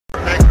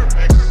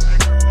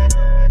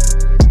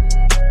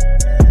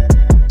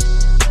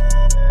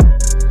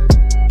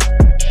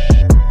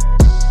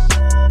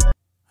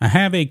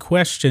have a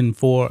question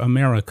for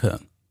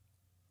America.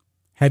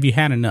 Have you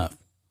had enough?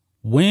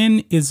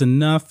 When is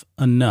enough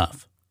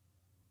enough?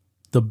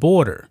 The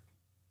border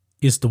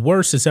is the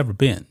worst it's ever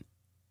been.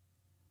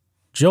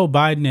 Joe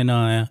Biden and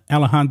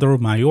Alejandro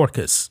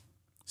Mayorkas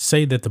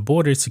say that the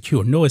border is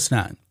secure. No, it's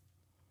not.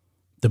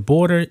 The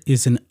border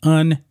is an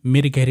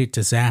unmitigated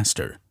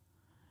disaster.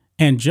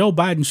 And Joe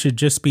Biden should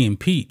just be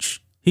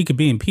impeached. He could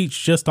be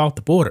impeached just off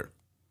the border.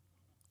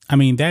 I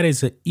mean, that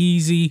is an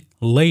easy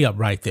layup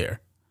right there.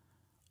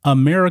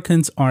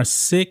 Americans are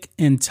sick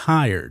and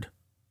tired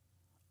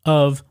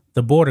of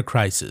the border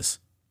crisis.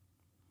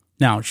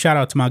 Now, shout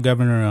out to my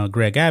governor,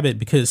 Greg Abbott,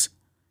 because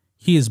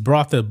he has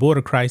brought the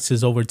border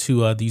crisis over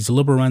to these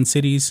liberal-run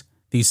cities,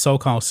 these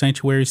so-called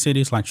sanctuary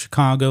cities like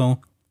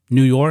Chicago,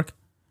 New York,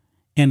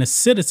 and the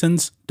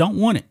citizens don't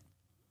want it.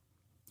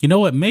 You know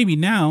what? Maybe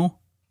now,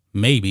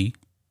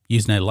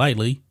 using that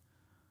lightly,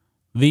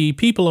 the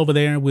people over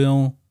there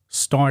will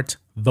start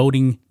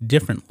voting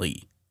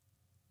differently.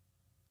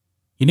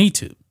 You need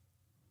to.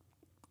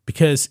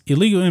 Because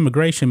illegal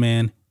immigration,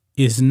 man,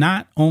 is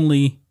not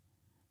only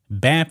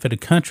bad for the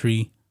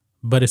country,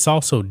 but it's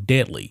also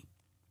deadly.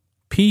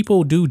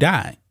 People do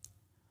die.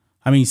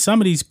 I mean, some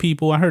of these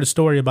people, I heard a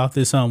story about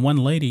this one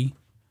lady.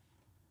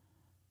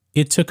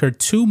 It took her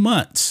 2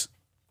 months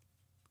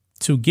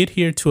to get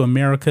here to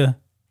America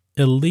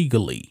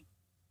illegally.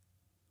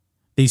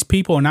 These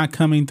people are not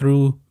coming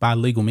through by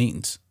legal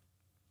means.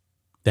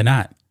 They're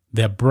not.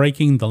 They're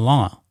breaking the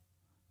law.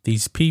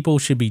 These people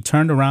should be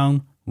turned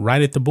around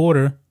right at the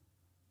border.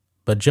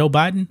 But Joe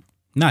Biden,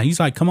 he's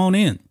like, come on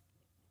in.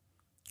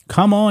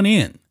 Come on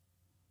in.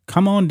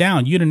 Come on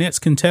down. You're the next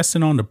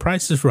contestant on The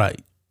Price is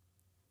Right.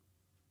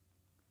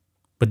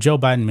 But Joe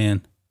Biden,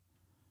 man,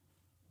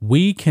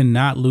 we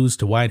cannot lose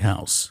the White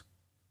House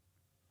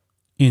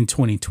in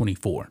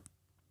 2024.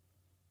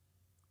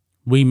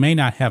 We may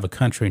not have a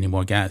country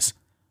anymore, guys.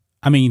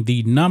 I mean,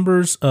 the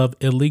numbers of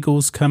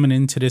illegals coming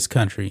into this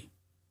country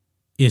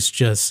is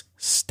just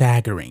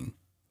staggering.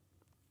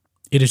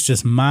 It is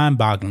just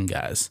mind-boggling,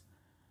 guys.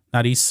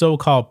 Now, these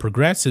so-called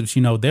progressives,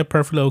 they're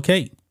perfectly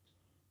okay.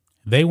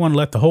 They want to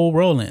let the whole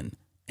roll in.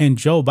 And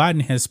Joe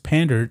Biden has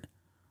pandered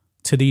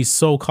to these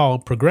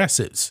so-called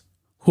progressives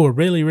who are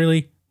really,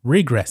 really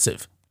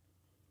regressive.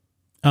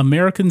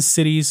 American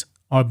cities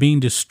are being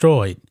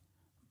destroyed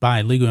by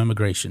illegal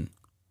immigration.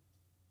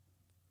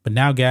 But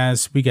now,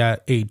 guys, we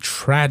got a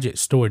tragic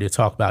story to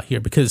talk about here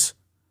because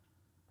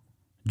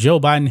Joe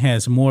Biden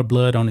has more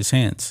blood on his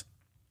hands.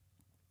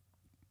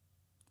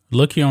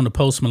 Look here on the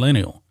Post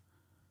Millennial.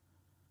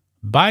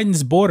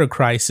 Biden's border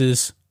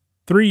crisis,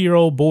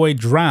 3-year-old boy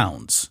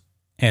drowns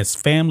as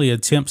family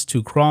attempts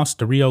to cross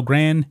the Rio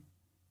Grande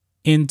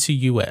into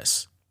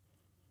U.S.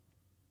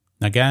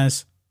 Now,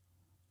 guys,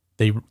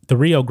 the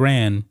Rio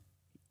Grande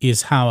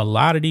is how a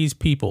lot of these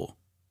people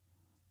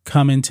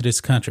come into this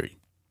country.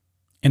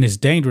 And it's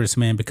dangerous,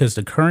 man, because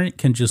the current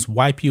can just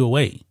wipe you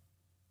away.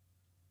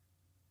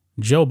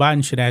 Joe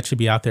Biden should actually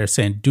be out there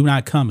saying, do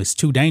not come. It's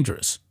too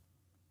dangerous.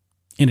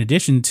 In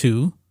addition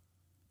to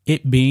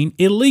it being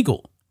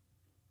illegal.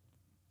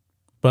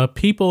 But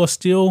people are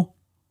still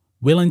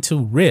willing to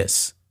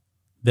risk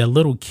their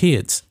little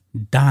kids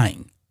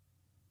dying.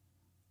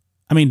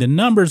 I mean, the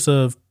numbers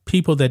of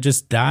people that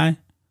just die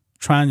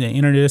trying to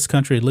enter this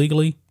country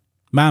illegally,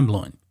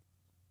 mind-blowing.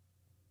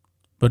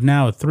 But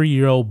now a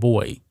 3-year-old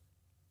boy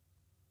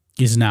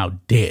is now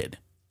dead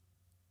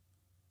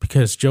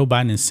because Joe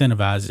Biden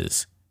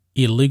incentivizes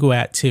illegal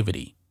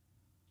activity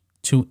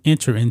to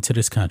enter into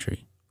this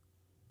country.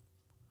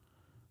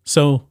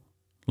 So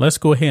let's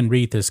go ahead and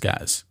read this,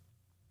 guys.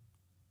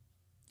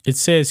 It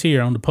says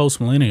here on the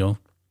Post Millennial,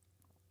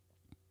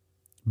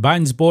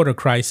 Biden's border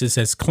crisis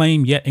has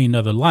claimed yet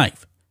another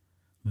life,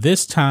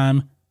 this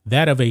time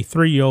that of a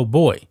 3-year-old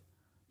boy.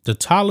 The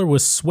toddler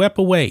was swept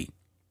away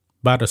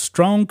by the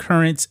strong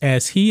currents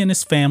as he and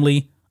his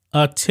family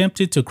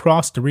attempted to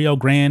cross the Rio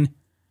Grande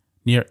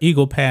near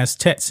Eagle Pass,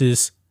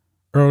 Texas,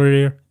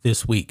 earlier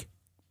this week.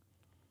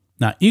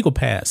 Now, Eagle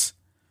Pass,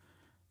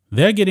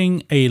 they're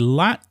getting a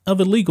lot of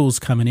illegals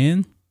coming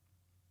in.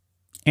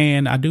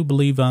 And I do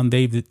believe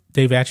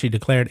they've actually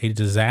declared a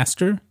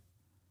disaster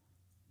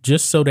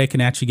just so they can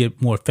actually get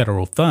more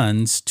federal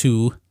funds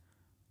to,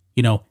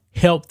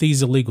 help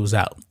these illegals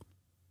out.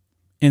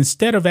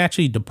 Instead of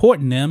actually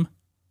deporting them,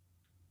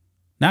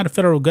 now the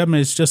federal government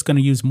is just going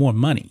to use more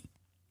money,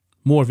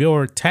 more of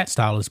your tax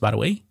dollars, by the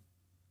way,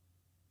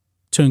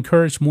 to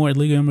encourage more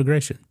illegal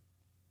immigration.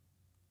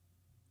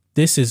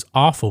 This is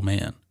awful,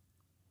 man.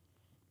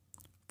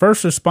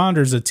 First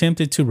responders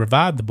attempted to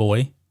revive the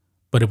boy,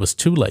 but it was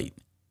too late.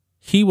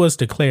 He was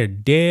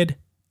declared dead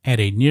at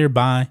a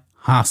nearby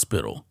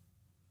hospital.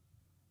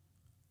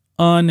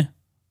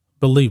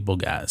 Unbelievable,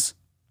 guys.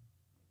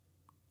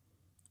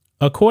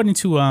 According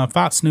to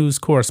Fox News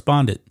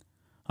correspondent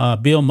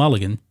Bill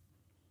Mulligan,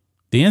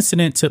 the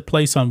incident took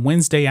place on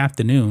Wednesday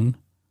afternoon,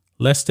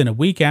 less than a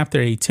week after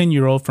a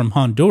 10-year-old from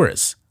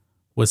Honduras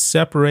was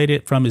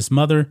separated from his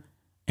mother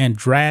and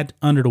dragged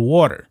under the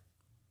water.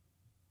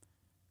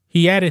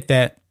 He added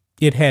that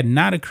it had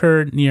not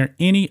occurred near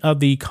any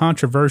of the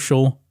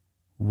controversial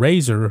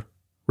razor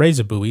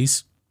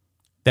buoys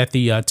that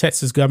the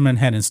Texas government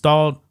had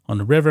installed on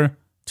the river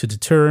to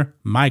deter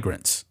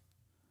migrants.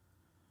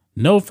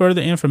 No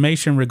further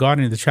information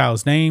regarding the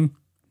child's name,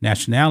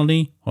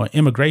 nationality, or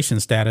immigration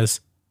status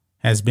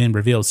has been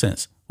revealed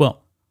since.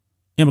 Well,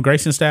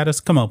 immigration status?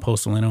 Come on,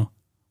 Postalino.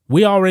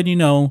 We already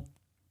know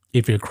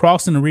if you're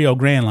crossing the Rio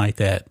Grande like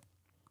that,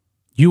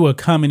 you are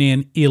coming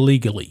in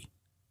illegally.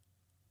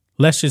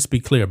 Let's just be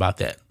clear about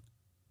that.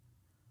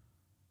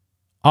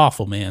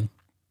 Awful, man.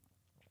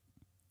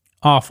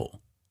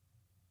 Awful.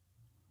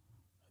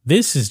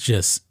 This is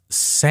just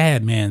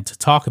sad, man, to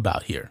talk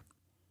about here.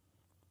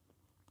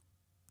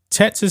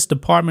 Texas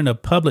Department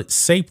of Public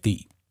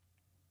Safety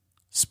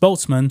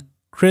spokesman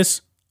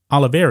Chris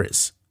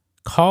Olivares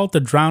called the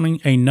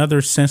drowning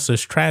another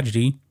senseless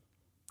tragedy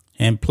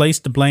and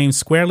placed the blame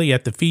squarely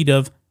at the feet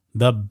of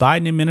the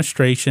Biden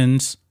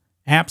administration's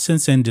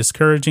absence in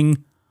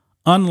discouraging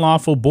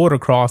unlawful border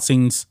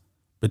crossings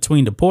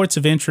between the ports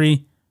of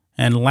entry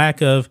and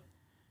lack of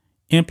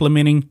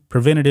implementing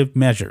preventative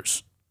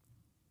measures.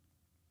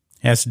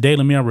 As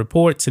Daily Mail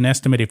reports, an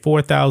estimated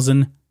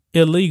 4,000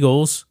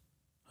 illegals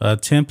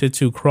attempted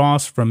to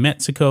cross from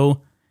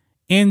Mexico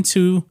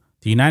into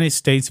the United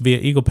States via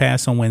Eagle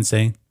Pass on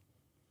Wednesday.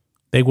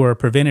 They were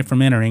prevented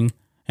from entering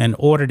and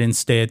ordered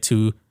instead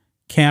to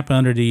camp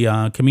under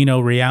the Camino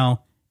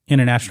Real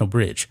International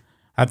Bridge.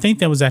 I think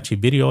there was actually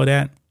video of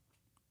that.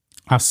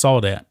 I saw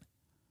that.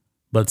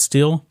 But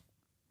still,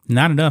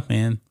 not enough,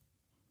 man.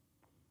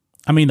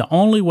 I mean, the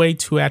only way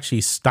to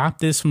actually stop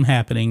this from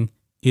happening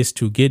is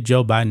to get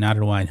Joe Biden out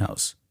of the White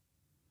House.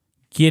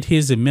 Get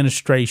his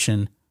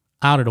administration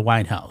out of the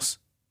White House.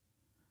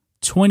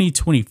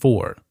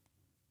 2024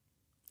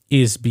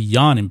 is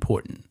beyond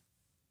important.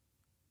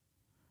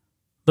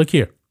 Look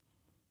here.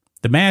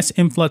 The mass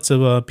influx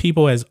of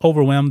people has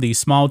overwhelmed the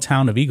small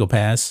town of Eagle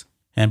Pass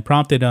and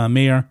prompted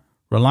Mayor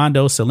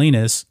Rolando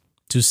Salinas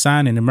to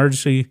sign an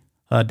emergency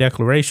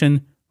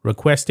declaration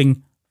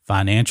requesting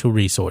financial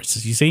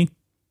resources. You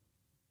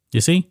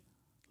see?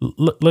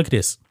 Look at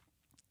this.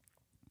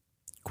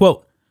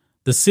 Quote,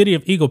 "The city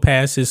of Eagle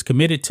Pass is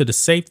committed to the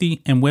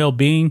safety and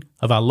well-being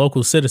of our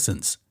local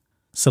citizens,"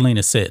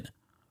 Salinas said,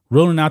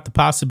 ruling out the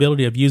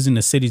possibility of using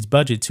the city's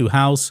budget to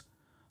house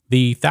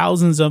the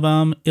thousands of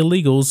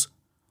illegals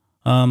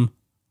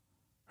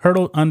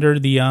hurtled under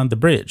the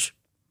bridge.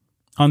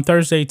 On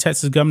Thursday,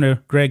 Texas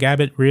Governor Greg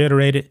Abbott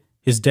reiterated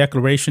his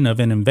declaration of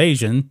an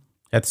invasion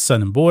at the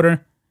southern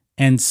border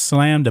and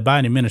slammed the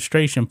Biden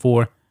administration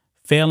for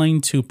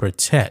failing to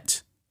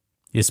protect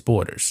its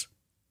borders.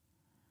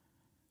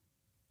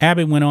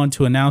 Abbott went on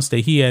to announce that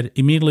he had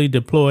immediately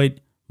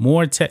deployed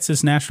more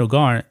Texas National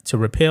Guard to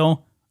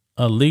repel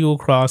illegal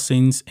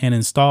crossings and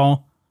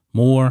install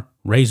more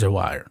razor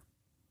wire.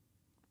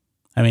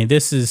 I mean,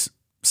 this is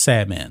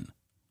sad, man.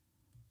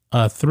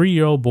 A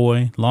 3-year-old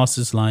boy lost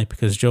his life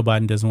because Joe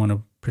Biden doesn't want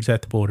to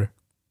protect the border.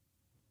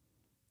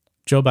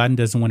 Joe Biden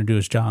doesn't want to do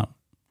his job.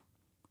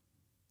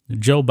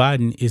 Joe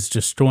Biden is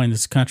destroying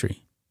this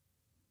country.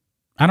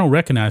 I don't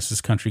recognize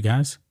this country,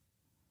 guys.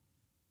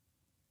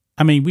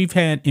 I mean, we've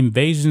had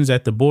invasions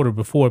at the border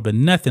before, but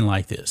nothing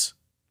like this.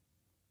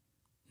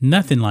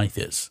 Nothing like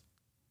this.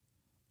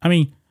 I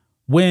mean,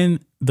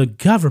 when the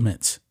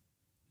government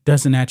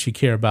doesn't actually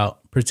care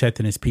about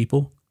protecting its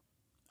people,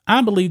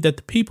 I believe that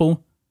the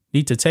people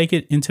need to take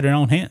it into their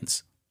own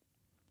hands.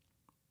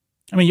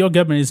 I mean, your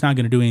government is not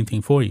going to do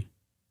anything for you.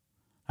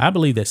 I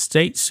believe that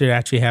states should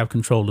actually have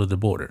control of the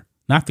border,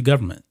 not the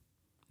government,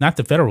 not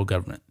the federal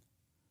government.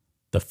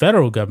 The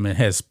federal government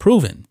has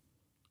proven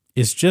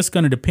it's just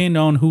going to depend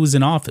on who's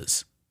in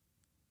office.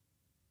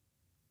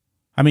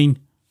 I mean,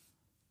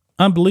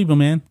 unbelievable,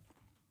 man.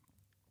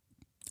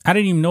 I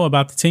didn't even know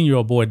about the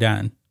 10-year-old boy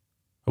dying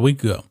a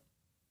week ago.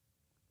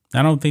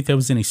 I don't think there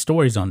was any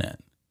stories on that.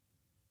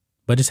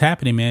 But it's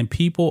happening, man.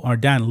 People are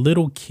dying.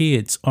 Little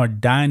kids are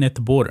dying at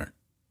the border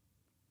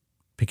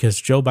because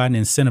Joe Biden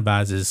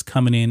incentivizes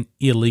coming in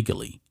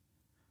illegally.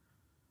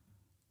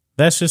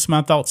 That's just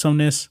my thoughts on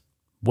this.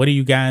 What do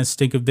you guys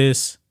think of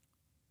this?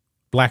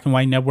 Black and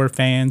White Network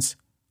fans,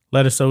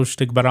 let us know what you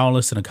think about all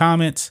this in the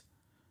comments.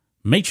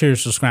 Make sure to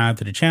subscribe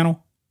to the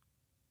channel,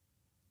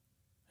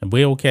 and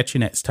we'll catch you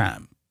next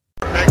time.